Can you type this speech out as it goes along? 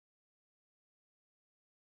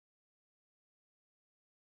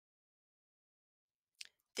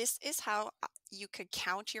this is how you could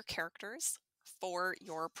count your characters for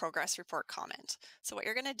your progress report comment. So what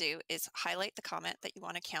you're going to do is highlight the comment that you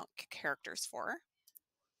want to count characters for.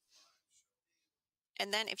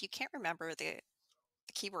 And then if you can't remember the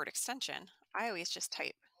keyboard extension, I always just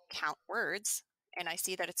type count words, and I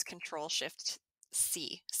see that it's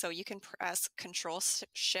Control-Shift-C. So you can press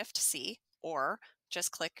Control-Shift-C or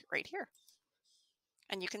just click right here.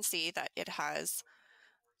 And you can see that it has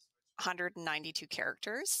 192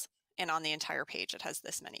 characters, and on the entire page it has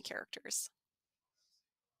this many characters.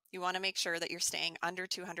 You want to make sure that you're staying under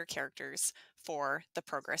 200 characters for the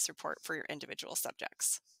progress report for your individual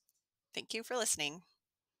subjects. Thank you for listening.